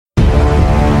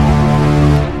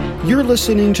You're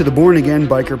listening to the Born Again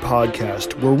Biker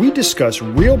podcast, where we discuss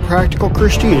real practical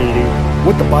Christianity,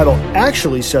 what the Bible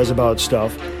actually says about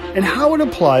stuff, and how it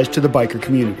applies to the biker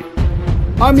community.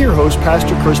 I'm your host,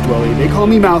 Pastor Chris Dwelly. They call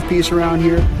me Mouthpiece around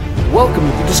here. Welcome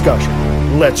to the discussion.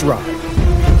 Let's ride.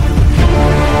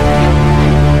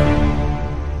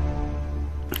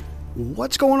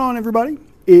 What's going on, everybody?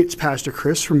 It's Pastor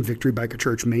Chris from Victory Biker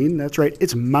Church, Maine. That's right,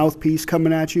 it's Mouthpiece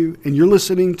coming at you, and you're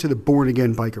listening to the Born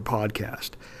Again Biker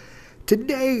podcast.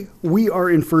 Today, we are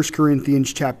in 1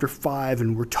 Corinthians chapter 5,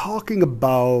 and we're talking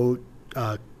about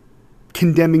Paul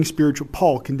condemning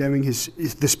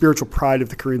the spiritual pride of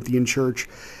the Corinthian church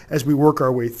as we work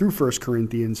our way through 1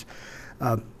 Corinthians.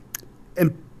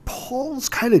 And Paul's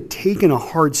kind of taken a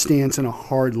hard stance and a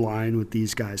hard line with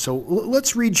these guys. So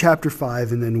let's read chapter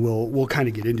 5, and then we'll kind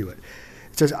of get into it.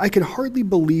 It says, "I can hardly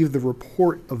believe the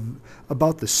report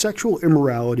about the sexual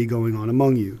immorality going on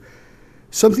among you,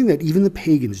 something that even the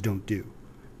pagans don't do.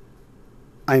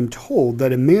 I am told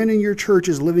that a man in your church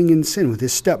is living in sin with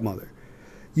his stepmother.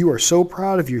 You are so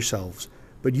proud of yourselves,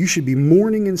 but you should be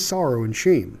mourning in sorrow and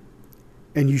shame.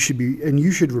 And you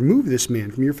should remove this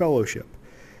man from your fellowship.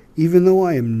 Even though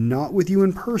I am not with you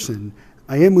in person,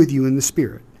 I am with you in the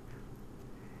spirit.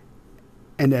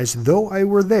 And as though I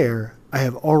were there, I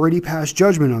have already passed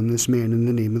judgment on this man in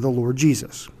the name of the Lord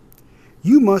Jesus.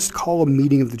 You must call a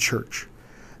meeting of the church.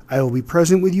 I will be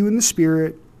present with you in the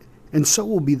spirit, and so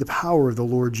will be the power of the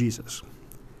Lord Jesus.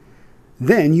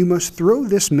 Then you must throw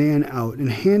this man out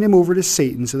and hand him over to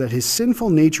Satan so that his sinful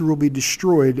nature will be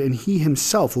destroyed and he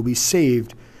himself will be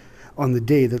saved on the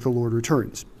day that the Lord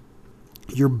returns.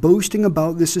 Your boasting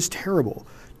about this is terrible.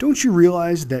 Don't you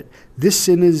realize that this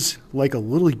sin is like a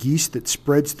little yeast that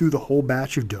spreads through the whole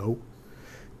batch of dough?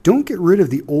 Get rid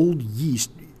of the old yeast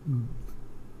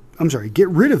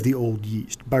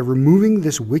by removing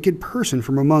this wicked person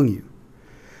from among you.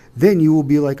 Then you will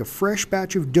be like a fresh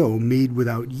batch of dough made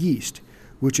without yeast,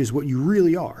 which is what you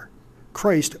really are.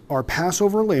 Christ, our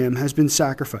Passover lamb, has been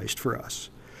sacrificed for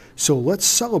us. So let's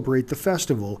celebrate the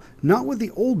festival, not with the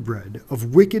old bread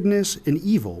of wickedness and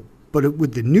evil, but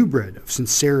with the new bread of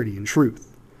sincerity and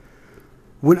truth.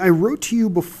 When I wrote to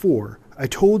you before, I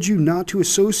told you not to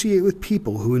associate with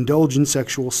people who indulge in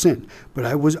sexual sin, but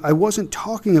I wasn't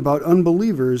talking about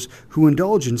unbelievers who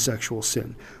indulge in sexual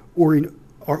sin, or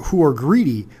who are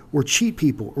greedy, or cheat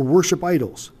people, or worship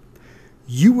idols.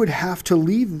 You would have to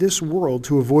leave this world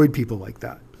to avoid people like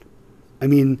that. I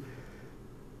mean,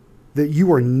 that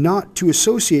you are not to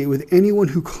associate with anyone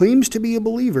who claims to be a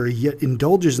believer yet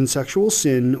indulges in sexual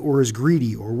sin, or is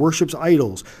greedy, or worships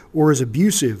idols, or is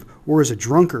abusive, or is a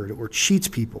drunkard, or cheats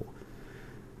people.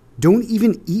 Don't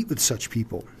even eat with such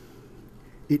people.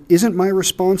 It isn't my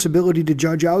responsibility to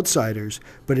judge outsiders,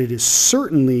 but it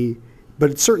certainly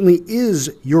is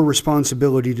your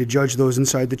responsibility to judge those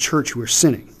inside the church who are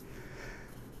sinning.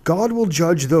 God will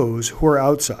judge those who are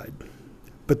outside,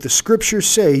 but the scriptures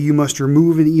say you must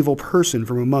remove an evil person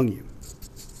from among you."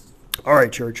 All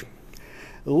right, church,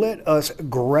 let us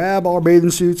grab our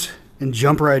bathing suits and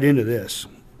jump right into this.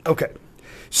 Okay,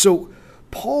 so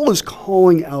Paul is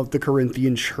calling out the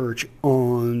Corinthian church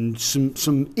on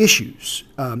some issues,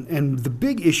 and the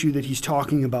big issue that he's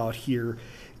talking about here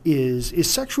is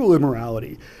sexual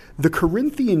immorality. The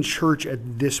Corinthian church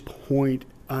at this point,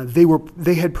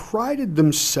 they had prided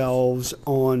themselves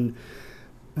on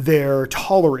their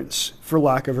tolerance, for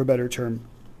lack of a better term.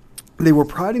 They were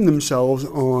priding themselves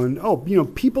on,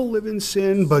 people live in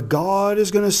sin, but God is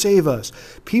going to save us.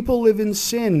 People live in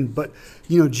sin, but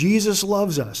Jesus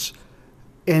loves us.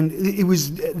 And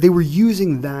they were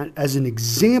using that as an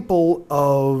example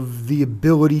of the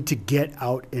ability to get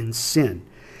out and sin.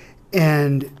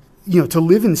 And, to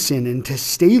live in sin and to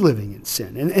stay living in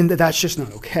sin. And that's just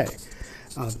not okay.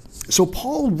 So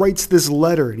Paul writes this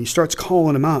letter and he starts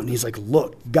calling them out. And he's like,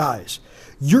 look, guys,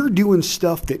 you're doing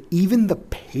stuff that even the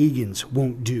pagans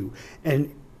won't do.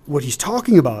 And what he's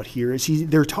talking about here is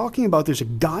they're talking about there's a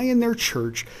guy in their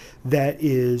church that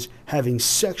is having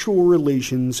sexual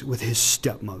relations with his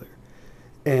stepmother.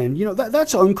 And,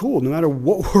 that's uncool. No matter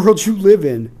what world you live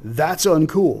in, that's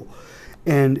uncool.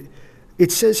 And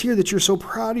it says here that you're so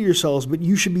proud of yourselves, but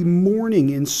you should be mourning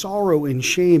in sorrow and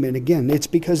shame. And again, it's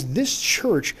because this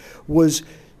church was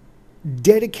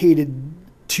dedicated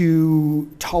to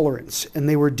tolerance, and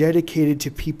they were dedicated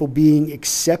to people being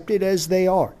accepted as they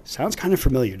are. Sounds kind of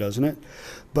familiar, doesn't it?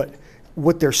 But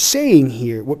what they're saying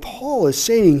here, what Paul is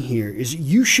saying here, is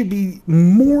you should be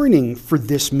mourning for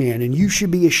this man, and you should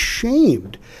be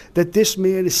ashamed that this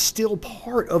man is still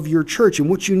part of your church. And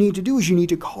what you need to do is you need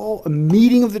to call a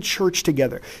meeting of the church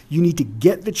together. You need to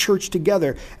get the church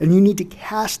together, and you need to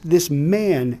cast this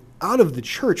man out of the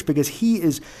church because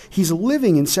he's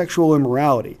living in sexual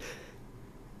immorality.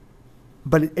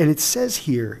 And it says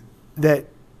here that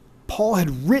Paul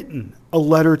had written a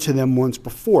letter to them once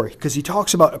before, because he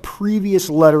talks about a previous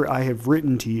letter I have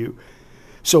written to you.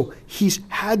 So he's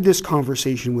had this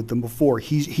conversation with them before.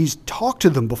 He's talked to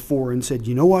them before and said,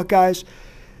 you know what, guys,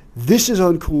 this is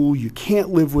uncool. You can't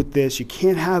live with this. You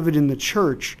can't have it in the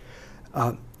church.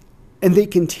 And they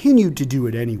continued to do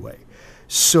it anyway.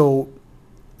 So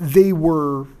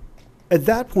at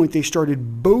that point, they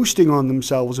started boasting on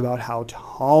themselves about how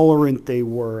tolerant they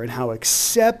were and how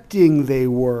accepting they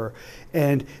were.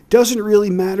 And doesn't really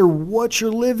matter what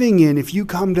you're living in. If you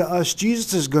come to us,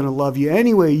 Jesus is going to love you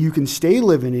anyway. You can stay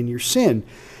living in your sin.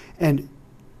 And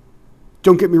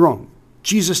don't get me wrong,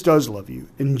 Jesus does love you,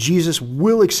 and Jesus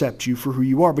will accept you for who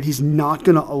you are, but he's not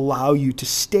going to allow you to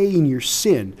stay in your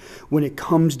sin. When it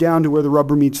comes down to where the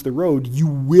rubber meets the road, you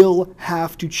will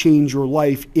have to change your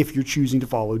life if you're choosing to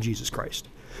follow Jesus Christ.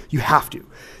 You have to.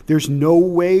 There's no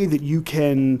way that you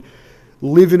can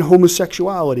live in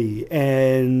homosexuality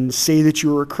and say that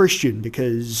you're a Christian,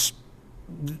 because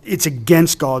it's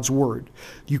against God's word.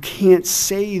 You can't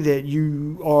say that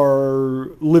you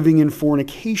are living in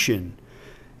fornication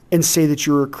and say that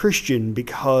you're a Christian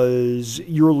because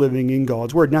you're living in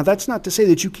God's word. Now, that's not to say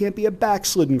that you can't be a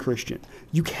backslidden Christian.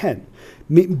 You can.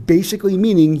 Basically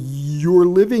meaning you're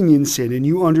living in sin and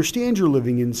you understand you're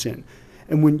living in sin.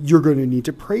 And when you're going to need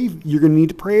to pray,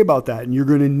 about that. And you're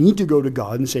going to need to go to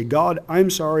God and say, God, I'm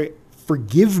sorry,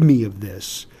 forgive me of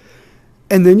this.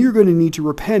 And then you're going to need to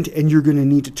repent, and you're going to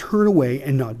need to turn away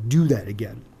and not do that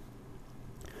again.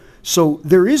 So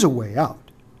there is a way out.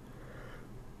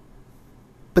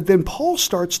 But then Paul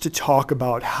starts to talk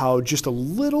about how just a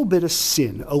little bit of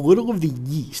sin, a little of the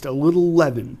yeast, a little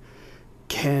leaven,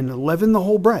 can leaven the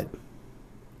whole bread.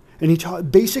 And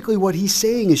basically what he's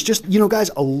saying is just, guys,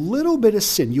 a little bit of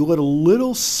sin. You let a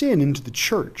little sin into the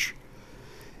church,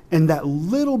 and that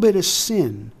little bit of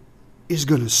sin is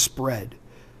going to spread.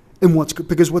 And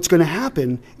because what's going to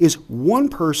happen is one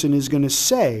person is going to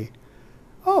say,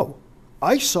 oh,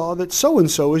 I saw that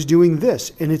so-and-so is doing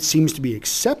this, and it seems to be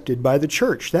accepted by the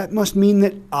church. That must mean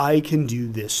that I can do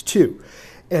this too.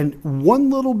 And one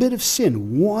little bit of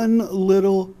sin, one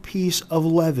little piece of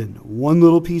leaven, one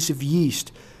little piece of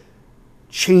yeast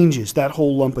changes that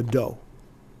whole lump of dough.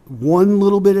 One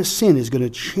little bit of sin is going to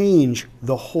change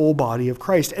the whole body of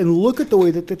Christ. And look at the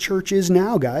way that the church is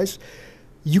now, guys.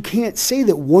 You can't say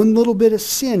that one little bit of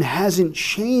sin hasn't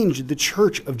changed the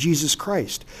church of Jesus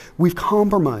Christ. We've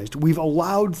compromised. We've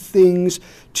allowed things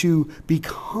to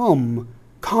become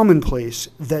commonplace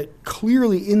that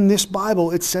clearly in this Bible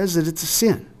it says that it's a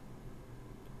sin.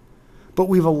 But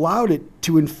we've allowed it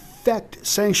to infect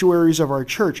sanctuaries of our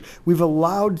church. We've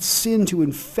allowed sin to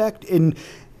infect and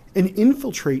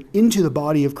infiltrate into the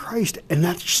body of Christ. And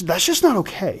that's just not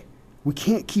okay. We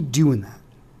can't keep doing that.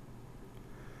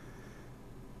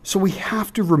 So we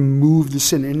have to remove the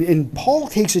sin. And Paul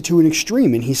takes it to an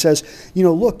extreme, and he says,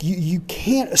 look, you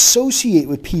can't associate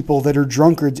with people that are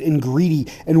drunkards and greedy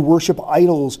and worship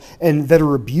idols and that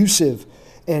are abusive.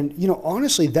 And,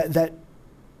 honestly, that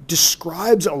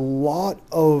describes a lot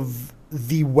of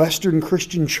the Western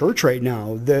Christian church right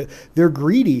now. They're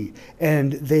greedy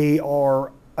and they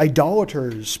are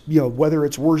idolaters, whether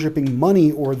it's worshiping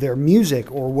money or their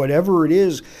music or whatever it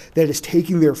is that is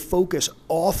taking their focus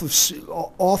off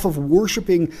of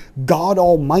worshiping God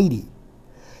Almighty.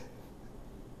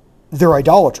 They're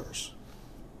idolaters.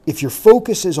 If your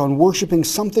focus is on worshiping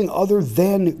something other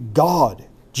than God,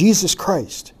 Jesus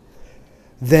Christ,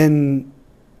 then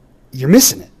you're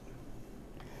missing it.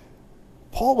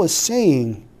 Paul is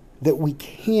saying that we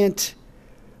can't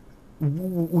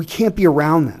be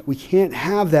around that. We can't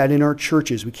have that in our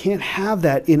churches. We can't have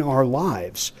that in our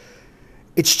lives.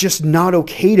 It's just not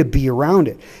okay to be around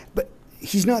it. But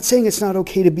he's not saying it's not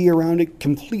okay to be around it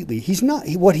completely.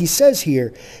 What he says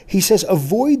here, he says,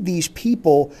 avoid these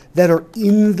people that are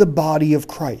in the body of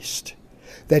Christ.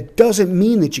 That doesn't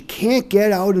mean that you can't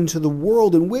get out into the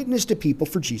world and witness to people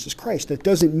for Jesus Christ. That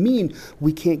doesn't mean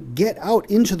we can't get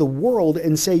out into the world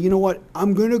and say, you know what,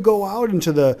 I'm going to go out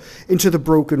into the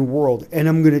broken world, and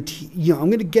I'm going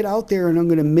to get out there and I'm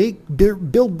going to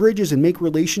build bridges and make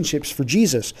relationships for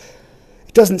Jesus.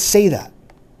 It doesn't say that.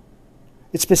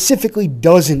 It specifically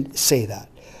doesn't say that.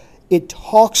 It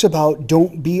talks about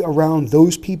don't be around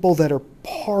those people that are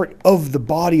part of the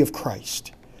body of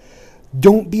Christ.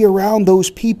 Don't be around those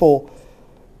people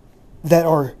that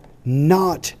are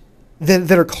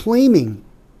that are claiming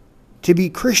to be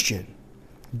Christian.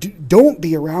 Don't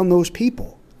be around those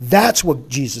people. That's what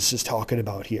Jesus is talking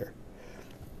about here.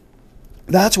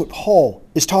 That's what Paul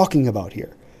is talking about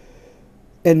here.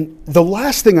 And the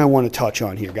last thing I want to touch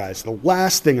on here, guys, the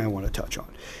last thing I want to touch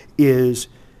on is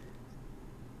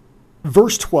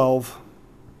verse 12.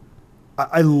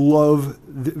 I love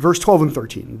verse 12 and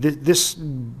 13. This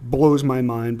blows my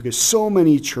mind because so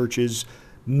many churches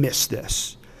miss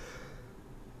this.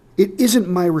 It isn't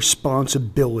my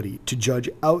responsibility to judge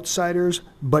outsiders,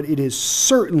 but it is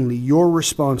certainly your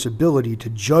responsibility to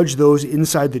judge those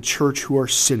inside the church who are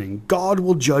sinning. God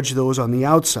will judge those on the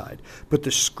outside, but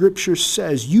the scripture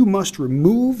says you must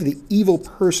remove the evil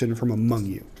person from among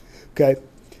you. Okay?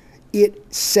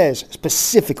 It says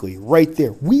specifically right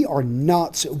there, we are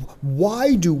not.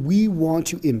 Why do we want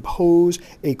to impose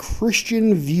a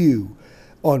Christian view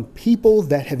on people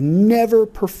that have never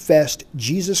professed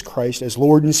Jesus Christ as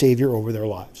Lord and Savior over their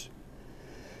lives?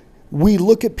 We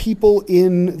look at people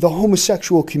in the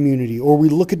homosexual community, or we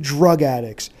look at drug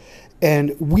addicts,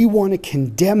 and we want to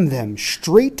condemn them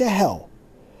straight to hell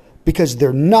because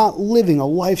they're not living a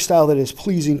lifestyle that is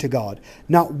pleasing to God.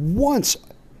 Not once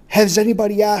has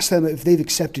anybody asked them if they've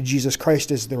accepted Jesus Christ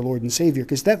as their Lord and Savior,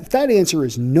 because that answer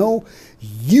is no.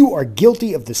 You are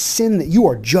guilty of the sin that you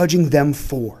are judging them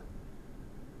for.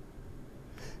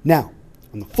 Now,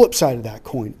 on the flip side of that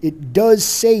coin, it does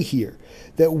say here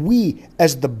that we,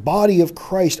 as the body of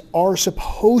Christ, are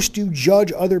supposed to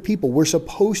judge other people. We're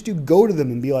supposed to go to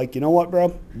them and be like, you know what,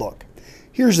 bro? Look,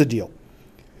 here's the deal.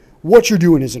 What you're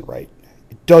doing isn't right.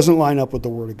 It doesn't line up with the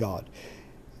Word of God.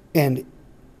 And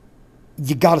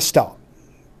you got to stop.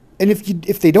 And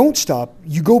if they don't stop,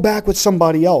 you go back with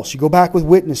somebody else. You go back with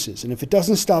witnesses. And if it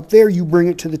doesn't stop there, you bring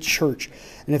it to the church.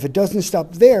 And if it doesn't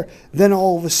stop there, then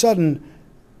all of a sudden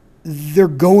they're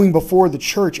going before the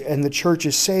church, and the church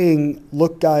is saying,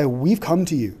 look, guy, we've come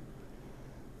to you.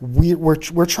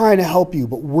 We're trying to help you,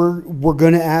 but we're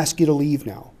going to ask you to leave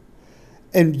now.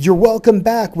 And you're welcome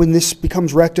back when this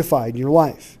becomes rectified in your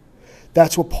life.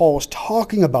 That's what Paul is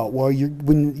talking about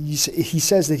when he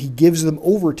says that he gives them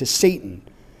over to Satan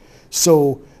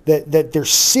so that their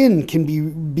sin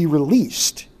can be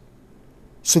released,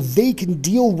 so they can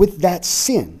deal with that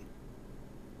sin,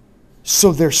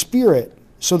 so their spirit,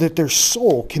 so that their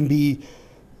soul can be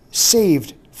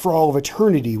saved for all of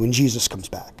eternity when Jesus comes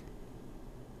back.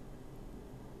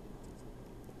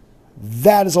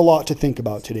 That is a lot to think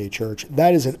about today, church.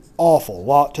 That is an awful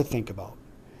lot to think about.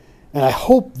 And I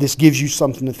hope this gives you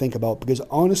something to think about, because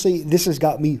honestly, this has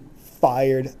got me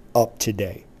fired up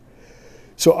today.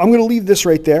 So I'm going to leave this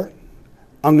right there.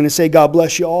 I'm going to say God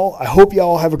bless you all. I hope you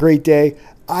all have a great day.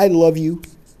 I love you.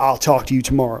 I'll talk to you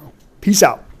tomorrow. Peace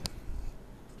out.